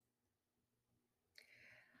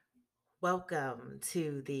Welcome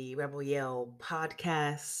to the Rebel Yell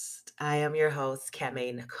podcast. I am your host,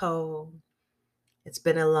 Kame Nicole. It's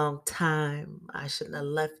been a long time. I shouldn't have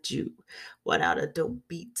left you without a dope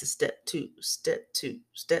beat to step two, step two,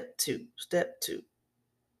 step two, step two.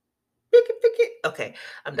 Pick it, pick it. Okay,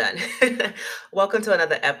 I'm done. Welcome to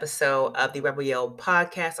another episode of the Rebel Yell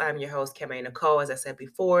podcast. I'm your host, Kame Nicole. As I said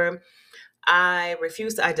before, I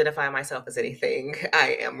refuse to identify myself as anything.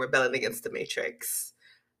 I am rebelling against the matrix.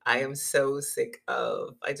 I am so sick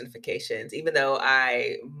of identifications, even though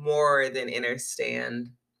I more than understand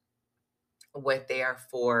what they are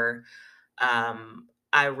for.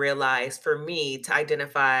 I realize for me to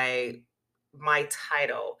identify my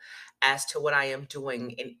title as to what I am doing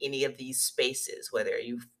in any of these spaces, whether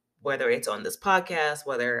it's on this podcast,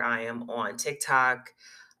 whether I am on TikTok,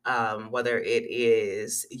 whether it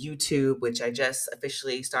is YouTube, which I just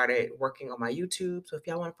officially started working on my YouTube. So if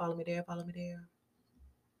y'all want to follow me there, follow me there.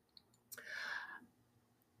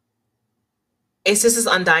 It's just this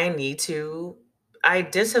undying need to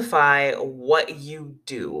identify what you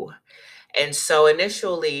do. And so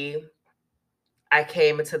initially, I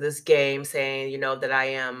came into this game saying, that I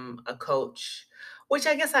am a coach, which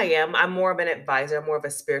I guess I am. I'm more of an advisor, more of a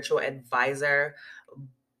spiritual advisor.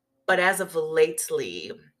 But as of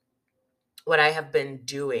lately, what I have been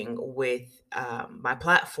doing with my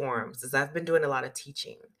platforms is I've been doing a lot of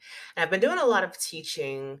teaching. And I've been doing a lot of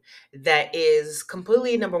teaching that is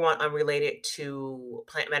completely, number one, unrelated to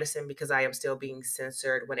plant medicine because I am still being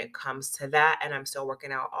censored when it comes to that. And I'm still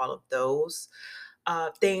working out all of those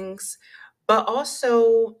things. But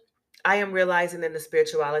also, I am realizing in the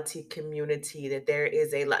spirituality community that there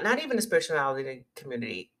is a lot, not even the spirituality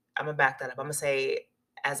community. I'm going to back that up. I'm going to say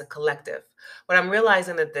as a collective. But I'm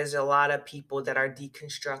realizing that there's a lot of people that are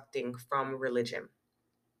deconstructing from religion,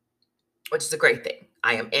 which is a great thing.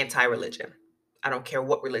 I am anti religion. I don't care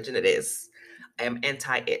what religion it is, I am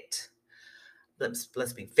anti it.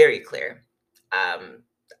 Let's be very clear. Um,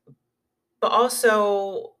 but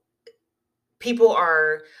also, people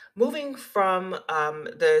are moving from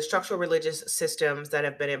the structural religious systems that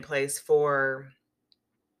have been in place for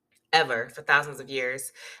ever, for thousands of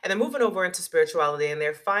years, and they're moving over into spirituality, and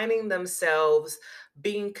they're finding themselves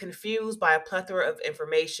being confused by a plethora of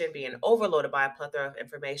information, being overloaded by a plethora of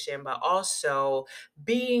information, but also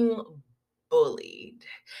being bullied.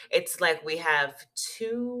 It's like we have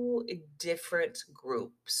two different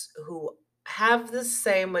groups who have the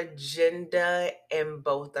same agenda and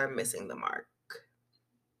both are missing the mark.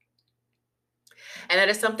 And that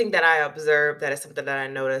is something that I observe. That is something that I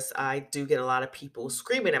notice. I do get a lot of people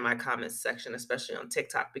screaming in my comments section, especially on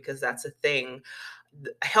TikTok, because that's a thing.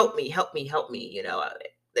 Help me, help me, help me.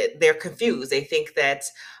 They're confused. They think that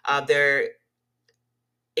they're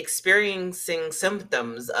experiencing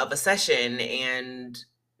symptoms of a session, and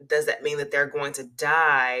does that mean that they're going to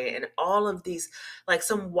die? And all of these, like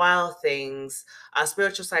some wild things.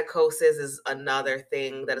 Spiritual psychosis is another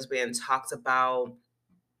thing that is being talked about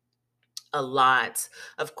a lot.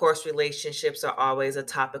 Of course, relationships are always a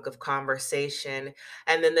topic of conversation.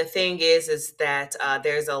 And then the thing is that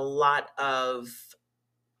there's a lot of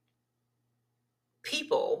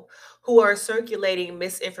people who are circulating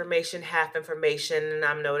misinformation, half information. And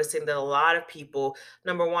I'm noticing that a lot of people,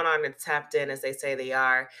 number one, aren't tapped in as they say they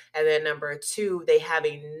are. And then number two, they have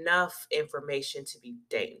enough information to be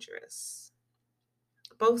dangerous.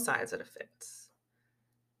 Both sides of the fence.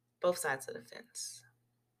 Both sides of the fence.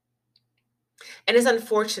 And it's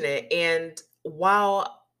unfortunate. And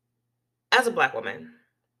while as a Black woman,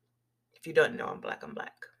 if you don't know, I'm Black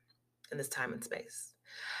in this time and space.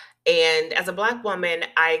 And as a Black woman,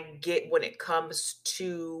 I get when it comes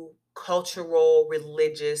to cultural,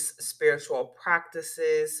 religious, spiritual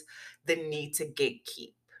practices, the need to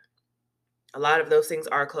gatekeep. A lot of those things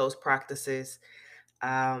are closed practices.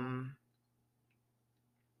 Um,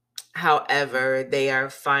 However, they are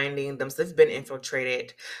finding themselves been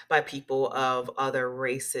infiltrated by people of other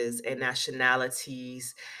races and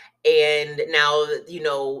nationalities. And now,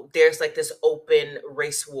 there's like this open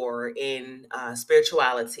race war in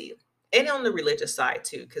spirituality and on the religious side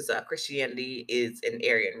too, because Christianity is an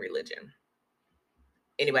Aryan religion.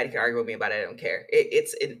 Anybody can argue with me about it. I don't care.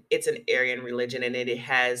 It's an Aryan religion, and it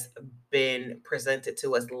has been presented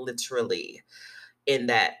to us literally in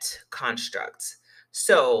that construct.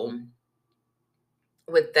 So,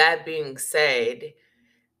 with that being said,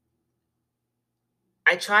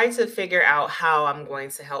 I tried to figure out how I'm going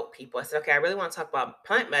to help people. I said, okay, I really want to talk about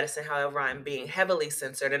plant medicine. However, I'm being heavily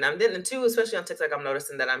censored. And I'm then too, especially on TikTok, I'm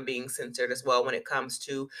noticing that I'm being censored as well when it comes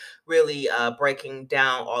to really breaking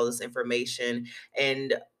down all this information.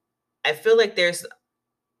 And I feel like there's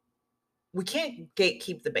we can't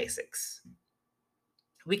gatekeep the basics.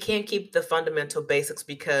 We can't keep the fundamental basics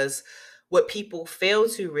because what people fail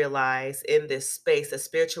to realize in this space, that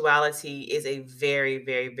spirituality is a very,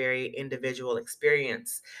 very, very individual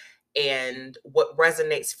experience. And what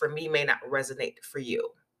resonates for me may not resonate for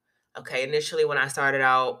you. Okay. Initially, when I started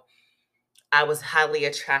out, I was highly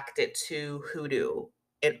attracted to hoodoo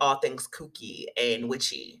and all things kooky and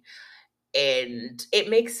witchy. And it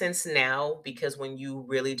makes sense now because when you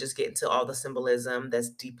really just get into all the symbolism that's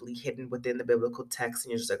deeply hidden within the biblical text,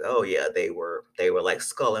 and you're just like, oh yeah, they were like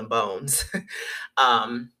skull and bones.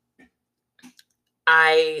 um,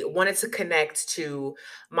 I wanted to connect to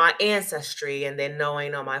my ancestry, and then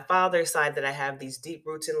knowing on my father's side that I have these deep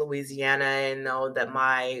roots in Louisiana, and know that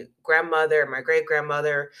my grandmother, my great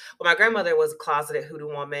grandmother, well, my grandmother was a closeted hoodoo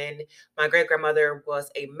woman. My great grandmother was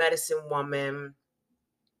a medicine woman,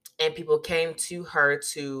 and people came to her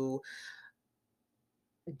to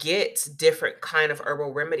get different kind of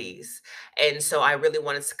herbal remedies. And so I really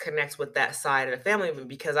wanted to connect with that side of the family, but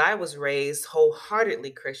because I was raised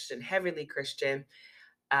wholeheartedly Christian, heavily Christian.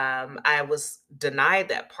 I was denied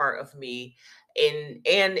that part of me. In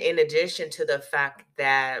addition to the fact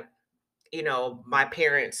that, my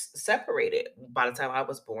parents separated by the time I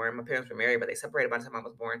was born. My parents were married, but they separated by the time I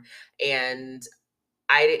was born. And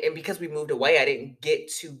I didn't, and because we moved away, I didn't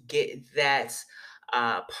get to get that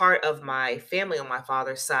part of my family on my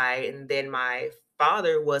father's side. And then my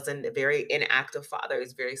father wasn't a very inactive father.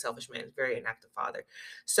 He's a very selfish man, he's a very inactive father.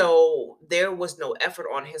 So there was no effort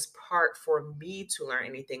on his part for me to learn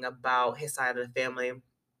anything about his side of the family.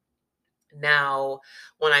 Now,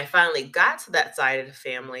 when I finally got to that side of the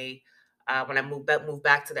family, when I moved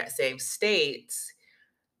back to that same state,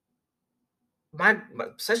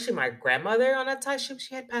 especially my grandmother on that time,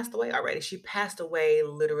 she had passed away already. She passed away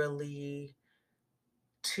literally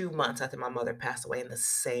 2 months after my mother passed away in the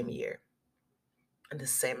same year, in the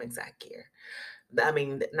same exact year. I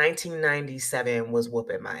mean, 1997 was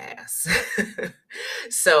whooping my ass.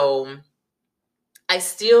 So, I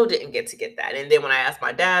still didn't get that. And then when I asked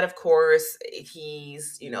my dad, of course,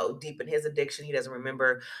 he's, deep in his addiction. He doesn't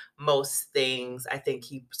remember most things. I think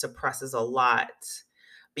he suppresses a lot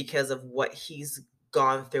because of what he's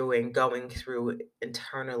gone through and going through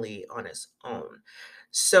internally on his own.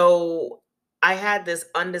 So I had this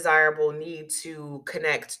undesirable need to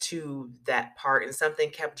connect to that part, and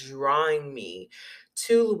something kept drawing me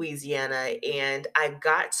to Louisiana. And I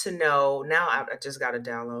got to know, now I just got a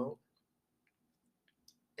download,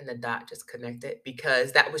 and the dot just connected,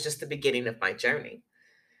 because that was just the beginning of my journey.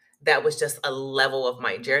 That was just a level of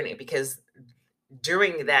my journey, because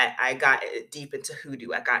during that I got deep into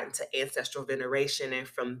hoodoo. I got into ancestral veneration, and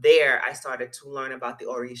from there I started to learn about the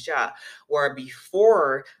Orisha, where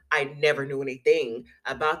before I never knew anything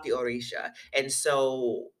about the Orisha. And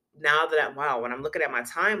so now that wow, when I'm looking at my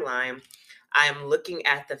timeline, I'm looking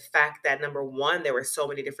at the fact that, number one, there were so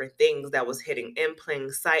many different things that was hitting in plain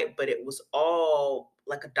sight, but it was all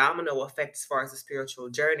like a domino effect as far as the spiritual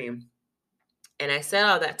journey. And I said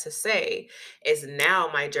all that to say is, now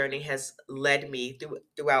my journey has led me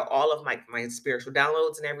throughout all of my spiritual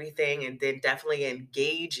downloads and everything, and then definitely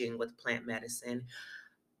engaging with plant medicine.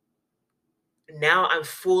 Now I'm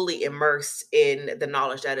fully immersed in the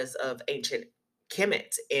knowledge that is of ancient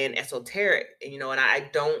Kemet and esoteric, and I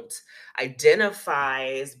don't identify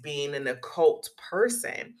as being an occult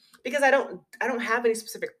person, because I don't have any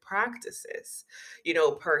specific practices,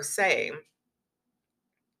 per se.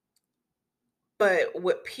 But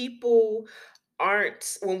what people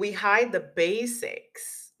aren't, when we hide the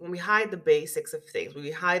basics, when we hide the basics of things, when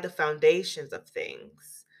we hide the foundations of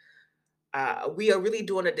things, we are really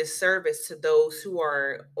doing a disservice to those who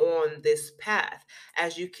are on this path.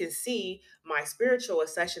 As you can see, my spiritual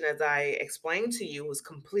ascension, as I explained to you, was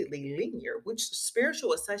completely linear, which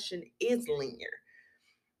spiritual ascension is linear.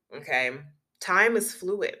 Okay. Time is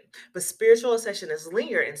fluid, but spiritual ascension is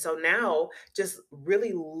linear. And so now, just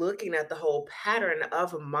really looking at the whole pattern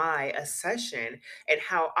of my ascension and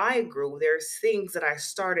how I grew, there's things that I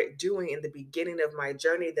started doing in the beginning of my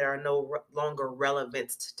journey that are no longer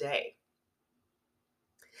relevant today.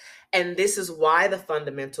 And this is why the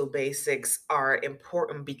fundamental basics are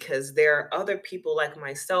important, because there are other people like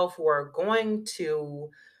myself who are going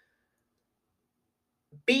to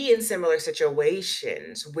be in similar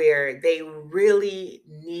situations where they really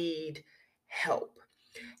need help.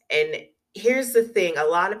 And here's the thing, a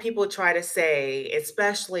lot of people try to say,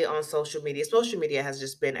 especially on social media has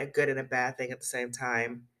just been a good and a bad thing at the same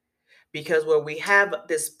time. because where we have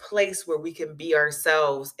this place where we can be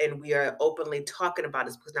ourselves and we are openly talking about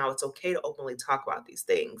it, because now it's okay to openly talk about these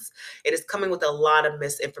things. It is coming with a lot of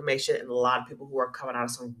misinformation and a lot of people who are coming out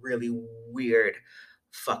of some really weird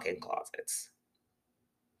fucking closets.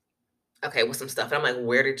 Okay, with some stuff. And I'm like,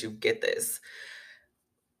 where did you get this?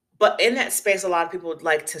 But in that space, a lot of people would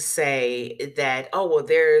like to say that, oh, well,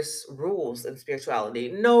 there's rules in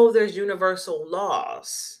spirituality. No, there's universal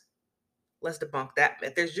laws. Let's debunk that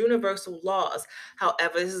myth. There's universal laws.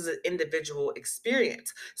 However, this is an individual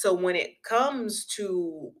experience. So when it comes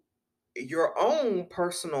to your own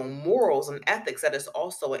personal morals and ethics, that is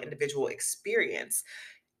also an individual experience.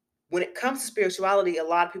 When it comes to spirituality, a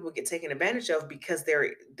lot of people get taken advantage of because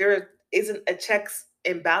there isn't a checks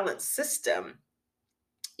and balance system.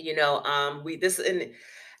 We this and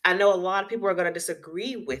I know a lot of people are going to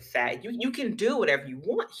disagree with that. You can do whatever you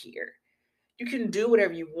want here. You can do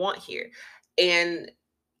whatever you want here. And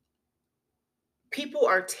people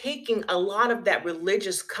are taking a lot of that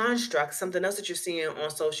religious construct, something else that you're seeing on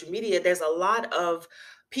social media. There's a lot of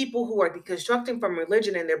people who are deconstructing from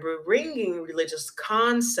religion and they're bringing religious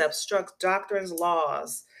concepts, doctrines,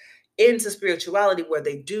 laws into spirituality where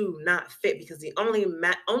they do not fit, because the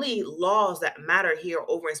only laws that matter here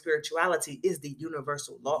over in spirituality is the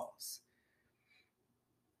universal laws.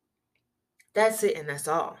 That's it, and that's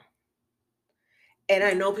all. And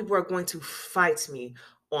I know people are going to fight me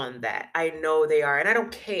on that. I know they are, and I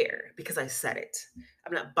don't care because I said it.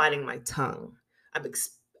 I'm not biting my tongue.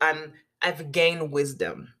 I've gained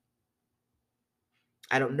wisdom.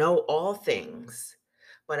 I don't know all things,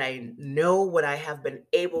 but I know what I have been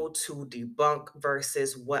able to debunk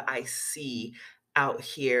versus what I see out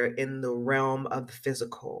here in the realm of the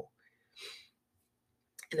physical.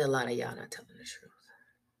 And a lot of y'all not telling the truth.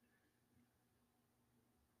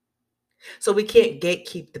 So we can't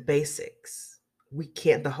gatekeep the basics. We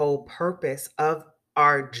can't. The whole purpose of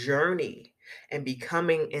our journey and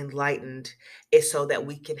becoming enlightened is so that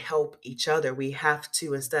we can help each other. We have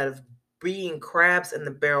to, instead of being crabs in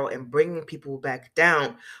the barrel and bringing people back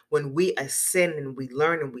down, when we ascend and we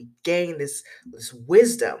learn and we gain this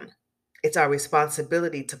wisdom, it's our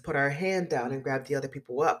responsibility to put our hand down and grab the other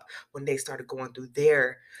people up when they started going through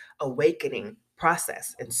their awakening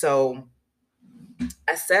process. And so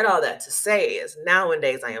I said all that to say is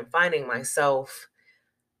nowadays I am finding myself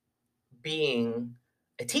being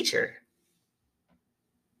a teacher,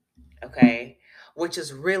 okay, which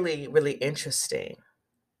is really, really interesting.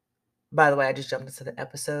 By the way, I just jumped into the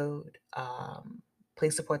episode.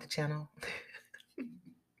 Please support the channel.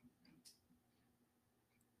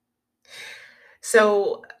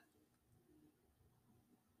 So,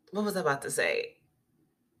 what was I about to say?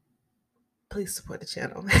 Please support the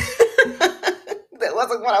channel. That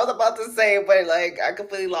wasn't what I was about to say, but like I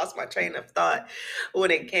completely lost my train of thought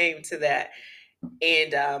when it came to that.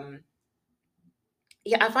 And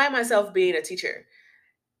yeah, I find myself being a teacher.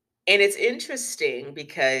 And it's interesting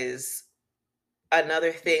because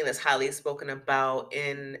another thing that's highly spoken about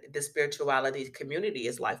in the spirituality community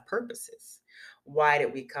is life purposes. Why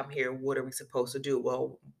did we come here? What are we supposed to do?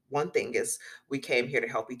 Well, one thing is we came here to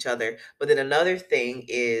help each other. But then another thing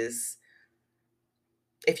is,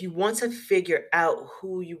 if you want to figure out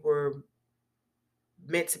who you were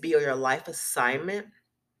meant to be or your life assignment,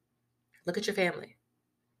 look at your family.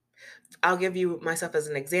 I'll give you myself as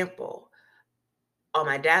an example. On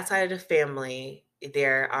my dad's side of the family,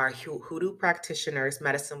 there are hoodoo practitioners,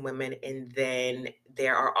 medicine women, and then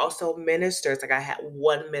there are also ministers. Like I had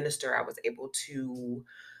one minister I was able to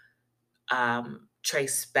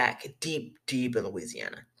trace back deep, deep in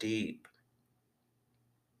Louisiana, deep.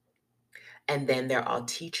 And then they're all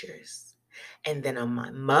teachers. And then on my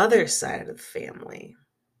mother's side of the family,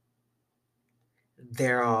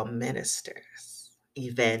 they're all ministers,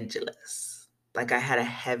 evangelists. Like I had a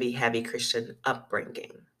heavy, heavy Christian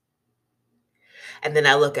upbringing. And then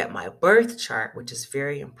I look at my birth chart, which is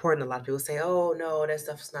very important. A lot of people say, oh, no, that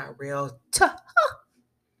stuff's not real. Let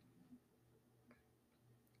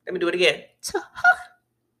me do it again.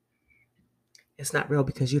 It's not real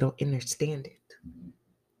because you don't understand it.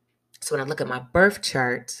 So when I look at my birth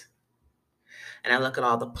chart and I look at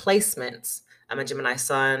all the placements, I'm a Gemini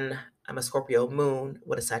sun, I'm a Scorpio moon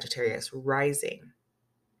with a Sagittarius rising.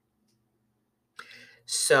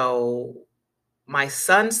 So my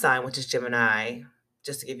sun sign, which is Gemini,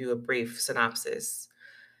 just to give you a brief synopsis,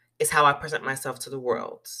 is how I present myself to the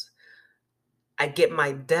world. I get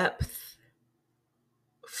my depth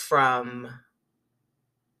from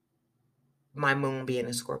my moon being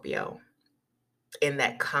a Scorpio. And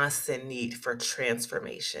that constant need for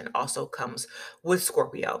transformation also comes with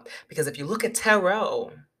Scorpio. Because if you look at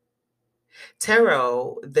tarot,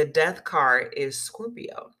 Tarot, the death card is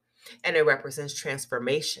Scorpio, and it represents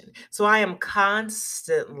transformation. So I am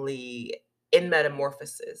constantly in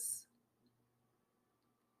metamorphosis.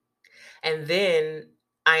 And then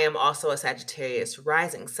I am also a Sagittarius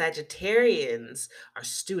rising. Sagittarians are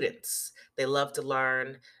students. They love to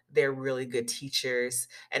learn. They're really good teachers.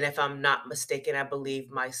 And if I'm not mistaken, I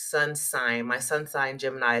believe my sun sign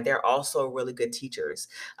Gemini, they're also really good teachers.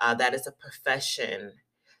 That is a profession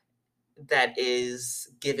that is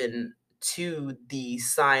given to the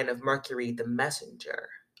sign of Mercury, the messenger,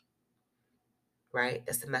 right?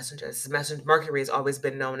 That's the messenger. It's the messenger. Mercury has always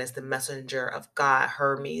been known as the messenger of God.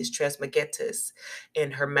 Hermes Trismegistus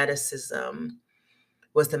in Hermeticism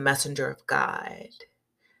was the messenger of God.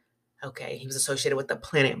 Okay, he was associated with the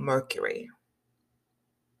planet Mercury.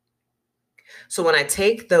 So when I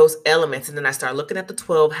take those elements and then I start looking at the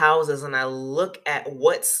 12 houses and I look at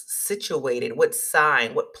what's situated, what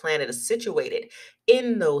sign, what planet is situated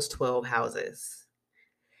in those 12 houses,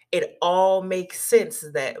 it all makes sense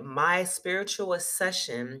that my spiritual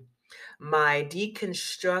ascension, my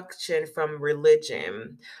deconstruction from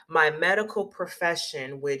religion, my medical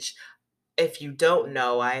profession, which, if you don't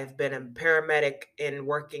know, I have been a paramedic and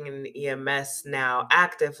working in the EMS now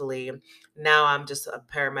actively. Now I'm just a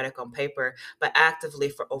paramedic on paper, but actively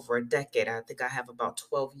for over a decade. I think I have about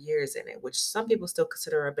 12 years in it, which some people still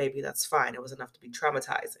consider a baby. That's fine. It was enough to be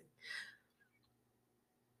traumatizing.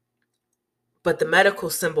 But the medical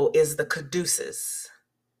symbol is the caduceus,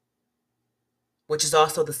 which is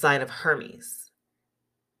also the sign of Hermes.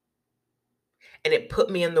 And it put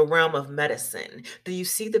me in the realm of medicine. Do you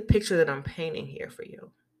see the picture that I'm painting here for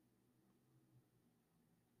you?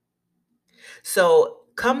 So,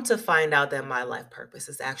 come to find out that my life purpose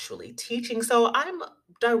is actually teaching. So, I'm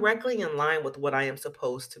directly in line with what I am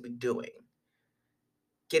supposed to be doing,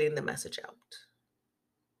 getting the message out,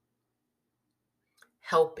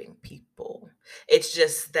 helping people. It's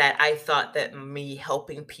just that I thought that me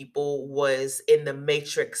helping people was in the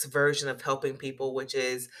matrix version of helping people, which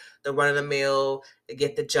is the run of the mill, to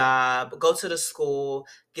get the job, go to the school,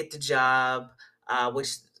 get the job,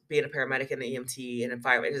 which being a paramedic in the EMT and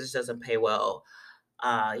environment, it just doesn't pay well.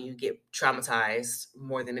 You get traumatized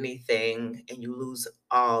more than anything, and you lose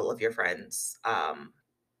all of your friends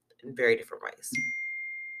in very different ways.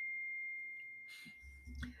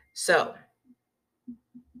 So,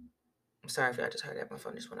 I'm sorry if y'all just heard that. My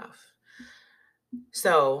phone just went off.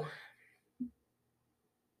 So,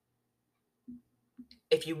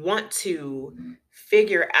 if you want to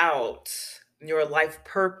figure out your life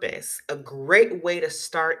purpose, a great way to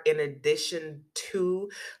start, in addition to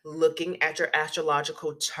looking at your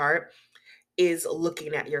astrological chart, is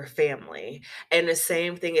looking at your family. And the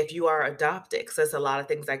same thing if you are adopted, because there's a lot of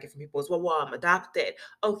things I get from people as well. Well, I'm adopted.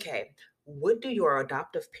 Okay, what do your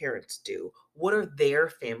adoptive parents do? What are their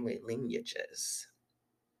family lineages?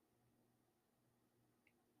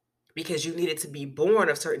 Because you needed to be born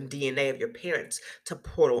of certain DNA of your parents to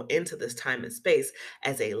portal into this time and space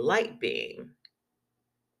as a light being.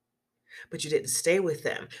 But you didn't stay with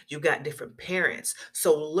them. You got different parents.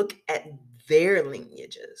 So look at their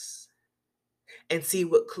lineages and see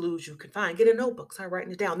what clues you can find. Get a notebook, start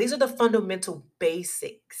writing it down. These are the fundamental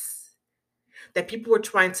basics that people were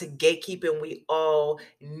trying to gatekeep, and we all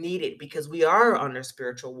need it because we are under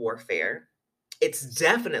spiritual warfare. It's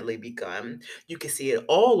definitely begun. You can see it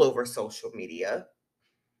all over social media.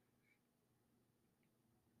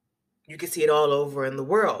 You can see it all over in the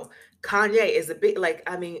world. Kanye is a bit like,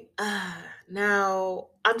 I mean, now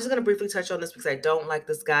I'm just gonna briefly touch on this because I don't like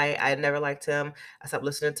this guy. I never liked him. I stopped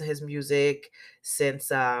listening to his music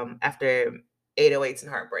since after 808s and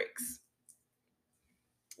Heartbreaks.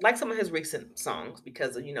 Like some of his recent songs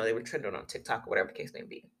because they were trending on TikTok or whatever the case may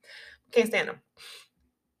be. Can't stand him.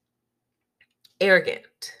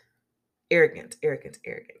 Arrogant, arrogant.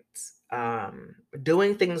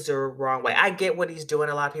 Doing things the wrong way. I get what he's doing.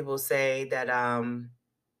 A lot of people say that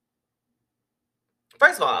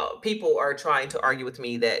first of all, people are trying to argue with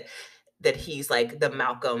me that he's like the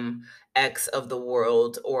Malcolm X of the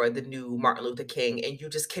world or the new Martin Luther King, and you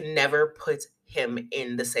just can never put him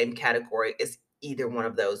in the same category as either one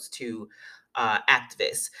of those two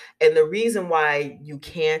activists. And the reason why you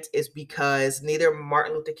can't is because neither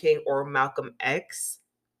Martin Luther King or Malcolm X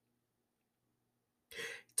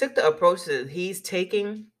took the approach that he's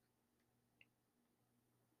taking.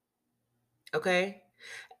 Okay.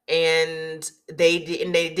 And they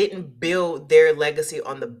didn't build their legacy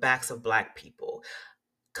on the backs of Black people.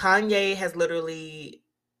 Kanye has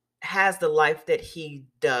the life that he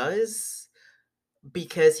does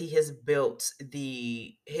because he has built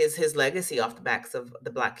his legacy off the backs of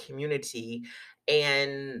the Black community.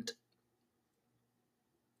 And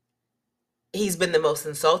he's been the most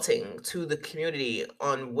insulting to the community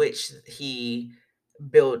on which he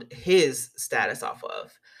built his status off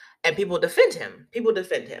of. And people defend him. People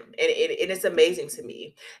defend him. And it's amazing to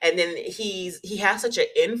me. And then he has such an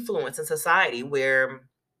influence in society where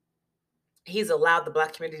he's allowed the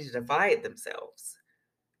Black community to divide themselves.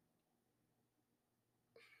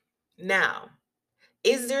 Now,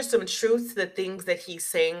 is there some truth to the things that he's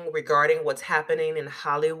saying regarding what's happening in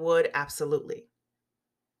Hollywood? Absolutely.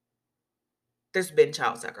 There's been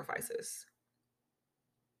child sacrifices.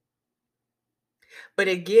 But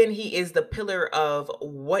again, he is the pillar of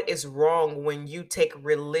what is wrong when you take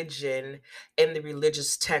religion and the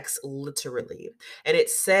religious text literally. And it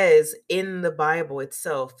says in the Bible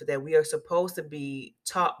itself that we are supposed to be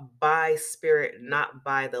taught by spirit, not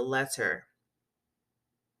by the letter.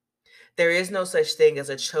 There is no such thing as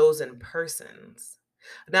a chosen persons,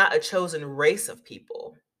 not a chosen race of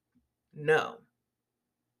people. No.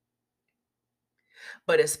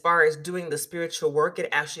 But as far as doing the spiritual work and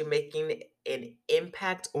actually making an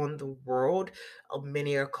impact on the world,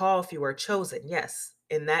 many are called, few are chosen. Yes.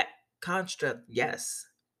 In that construct, yes.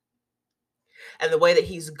 And the way that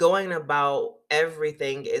he's going about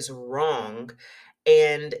everything is wrong.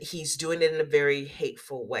 And he's doing it in a very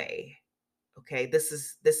hateful way. Okay. This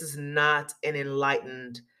is not an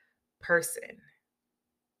enlightened person.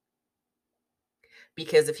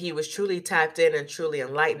 Because if he was truly tapped in and truly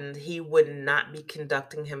enlightened, he would not be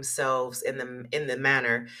conducting himself in the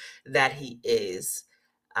manner that he is.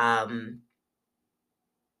 Um,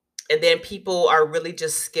 and then people are really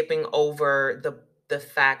just skipping over the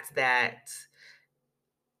fact that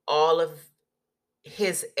all of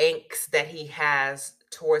his angst that he has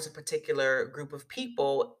towards a particular group of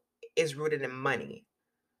people is rooted in money.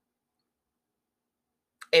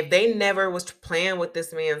 If they never was playing with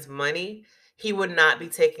this man's money, he would not be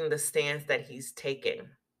taking the stance that he's taking.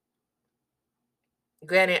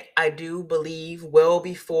 Granted, I do believe well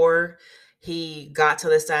before he got to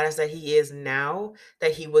the status that he is now,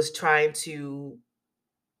 that he was trying to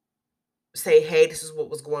say, hey, this is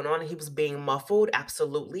what was going on. And he was being muffled.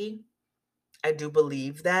 Absolutely. I do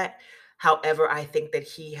believe that. However, I think that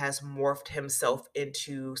he has morphed himself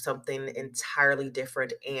into something entirely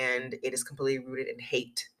different and it is completely rooted in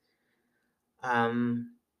hate.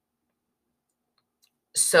 Um,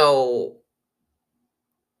 so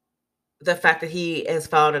the fact that he has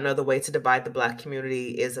found another way to divide the Black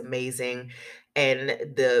community is amazing. And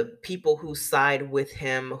the people who side with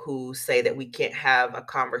him, who say that we can't have a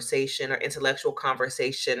conversation or intellectual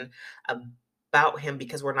conversation about him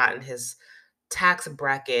because we're not in his tax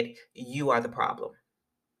bracket, you are the problem.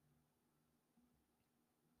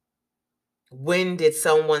 When did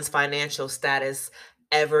someone's financial status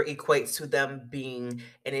ever equate to them being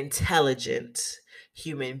an intelligent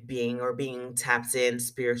human being or being tapped in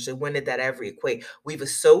spiritually? When did that ever equate? We've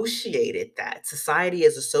associated that. Society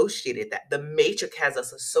has associated that. The matrix has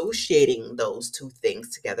us associating those two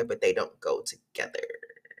things together, but they don't go together.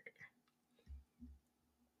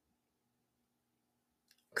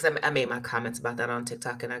 Because I made my comments about that on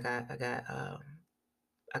TikTok, and I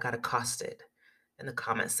got accosted in the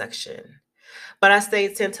comment section. But I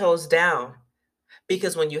stayed 10 toes down.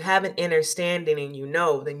 Because when you have an understanding and you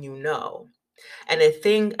know, then you know. And the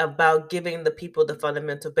thing about giving the people the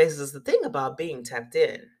fundamental basis, the thing about being tapped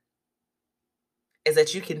in is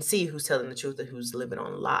that you can see who's telling the truth and who's living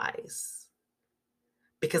on lies.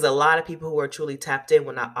 Because a lot of people who are truly tapped in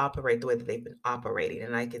will not operate the way that they've been operating.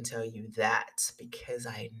 And I can tell you that because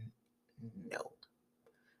I know.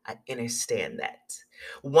 I understand that.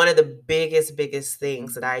 One of the biggest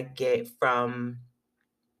things that I get from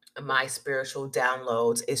my spiritual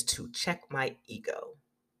downloads is to check my ego.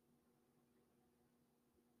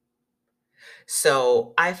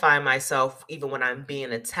 So I find myself, even when I'm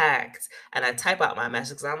being attacked and I type out my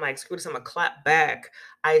message, 'cause I'm like, screw this, I'm gonna clap back.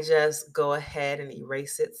 I just go ahead and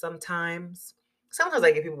erase it sometimes. Sometimes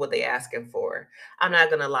I give people what they asking for. I'm not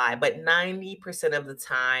gonna lie, but 90% of the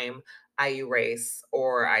time I erase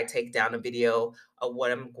or I take down a video of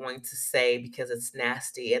what I'm going to say because it's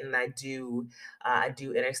nasty. And I do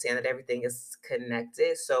understand that everything is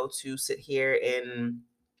connected. So to sit here and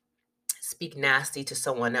speak nasty to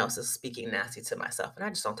someone else is speaking nasty to myself. And I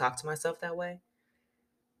just don't talk to myself that way.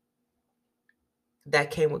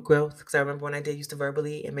 That came with growth because I remember when I did used to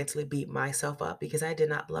verbally and mentally beat myself up because I did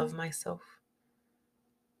not love myself.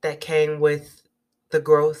 That came with the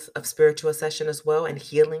growth of spiritual session as well and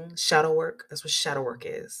healing, shadow work. That's what shadow work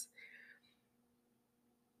is.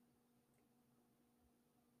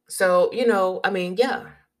 So, I mean,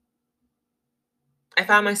 yeah, I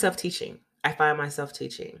find myself teaching. I find myself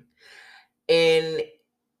teaching. And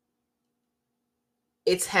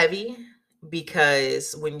it's heavy.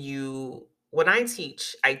 because when I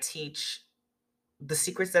teach the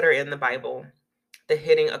secrets that are in the Bible, the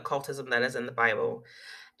hidden occultism that is in the Bible.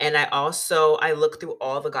 And I look through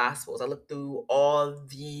all the gospels. I look through all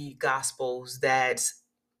the gospels that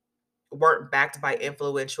weren't backed by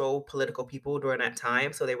influential political people during that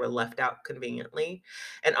time, so they were left out conveniently.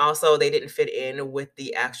 And also, they didn't fit in with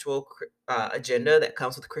the actual agenda that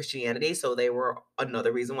comes with Christianity, so they were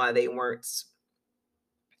another reason why they weren't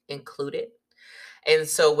included. And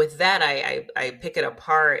so with that, I pick it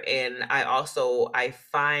apart, and I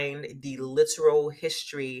find the literal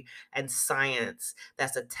history and science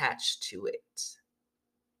that's attached to it.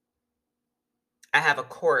 I have a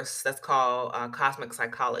course that's called Cosmic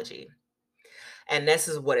Psychology, and this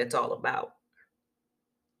is what it's all about.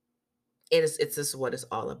 It's just what it's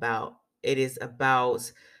all about. It is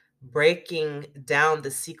about breaking down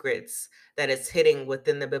the secrets that is hidden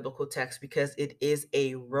within the biblical text, because it is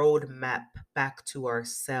a roadmap back to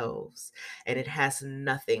ourselves, and it has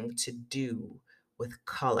nothing to do with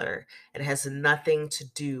color. It has nothing to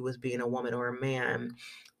do with being a woman or a man,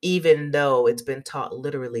 even though it's been taught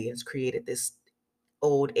literally. It's created this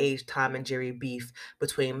old age Tom and Jerry beef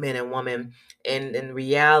between men and women. And in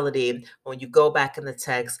reality, when you go back in the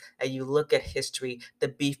text and you look at history, the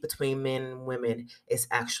beef between men and women is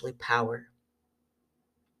actually power.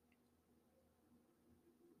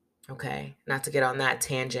 Okay, not to get on that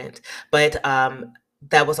tangent, but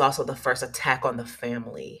that was also the first attack on the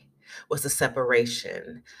family, was the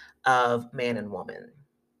separation of man and woman.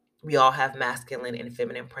 We all have masculine and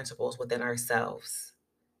feminine principles within ourselves,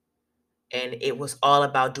 and it was all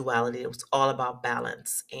about duality. It was all about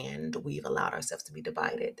balance, and we've allowed ourselves to be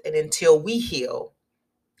divided. And until we heal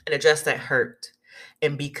and address that hurt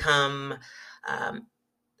and become um,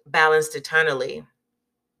 balanced eternally,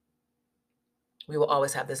 we will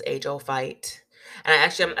always have this age-old fight. And I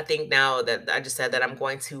think now that I just said that, I'm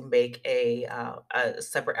going to make a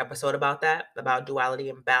separate episode about that, about duality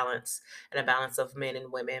and balance, and a balance of men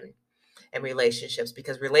and women and relationships,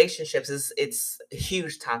 because relationships is it's a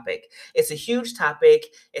huge topic. It's a huge topic.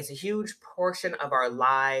 It's a huge portion of our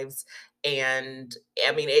lives. And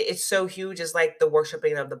I mean, it's so huge. It's like the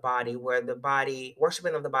worshiping of the body, where the body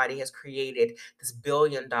worshiping of the body has created this $1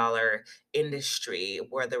 billion industry,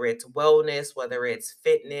 whether it's wellness, whether it's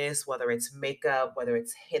fitness, whether it's makeup, whether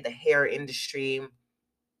it's the hair industry.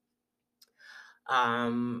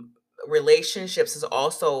 um Relationships is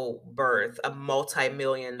also birth a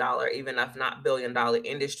multi-million dollar, even if not $1 billion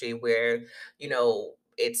industry, where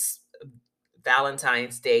it's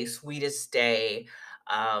Valentine's Day, Sweetest Day,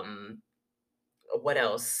 um what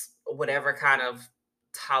else, whatever kind of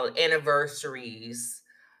anniversaries.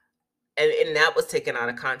 And that was taken out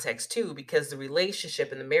of context too, because the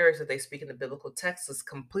relationship and the marriage that they speak in the biblical text is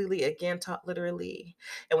completely, again, taught literally,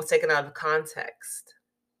 and was taken out of context.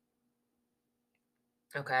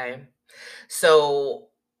 Okay, so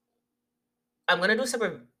I'm gonna do a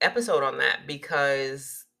separate episode on that,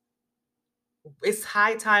 because it's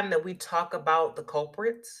high time that we talk about the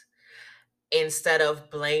culprits instead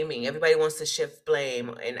of blaming. Everybody wants to shift blame.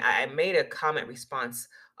 And I made a comment response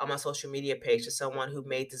on my social media page to someone who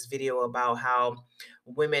made this video about how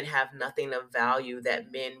women have nothing of value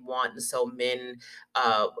that men want. And so men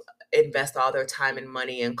uh, invest all their time and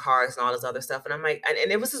money in cars and all this other stuff. And I'm like,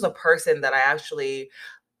 and it was just a person that I actually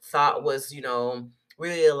thought was,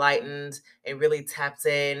 really enlightened and really tapped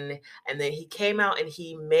in. And then he came out and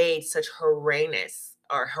he made such horrendous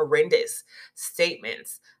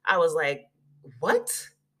statements. I was like, what?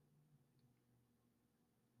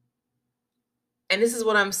 And this is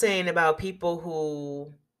what I'm saying about people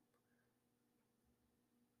who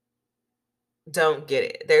don't get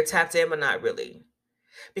it. They're tapped in, but not really.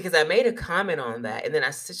 Because I made a comment on that, and then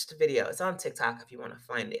I stitched the video. It's on TikTok if you want to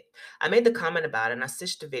find it. I made the comment about it, and I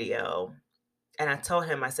stitched the video, and I told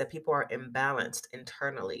him, I said, people are imbalanced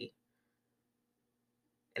internally.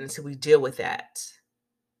 And until we deal with that,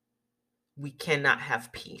 we cannot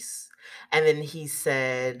have peace. And then he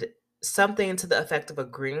said something to the effect of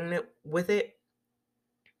agreeing with it.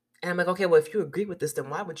 And I'm like, okay, well, if you agree with this, then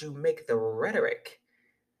why would you make the rhetoric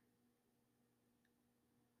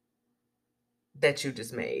that you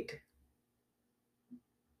just made?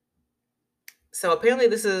 So apparently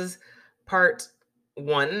this is part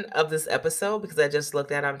one of this episode, because I just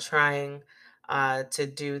looked at, I'm trying to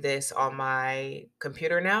do this on my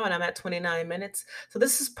computer now, and I'm at 29 minutes. So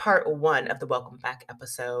this is part one of the welcome back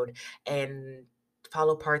episode, and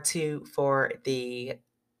follow part two for the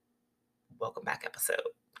welcome back episode,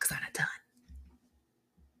 because I'm not done.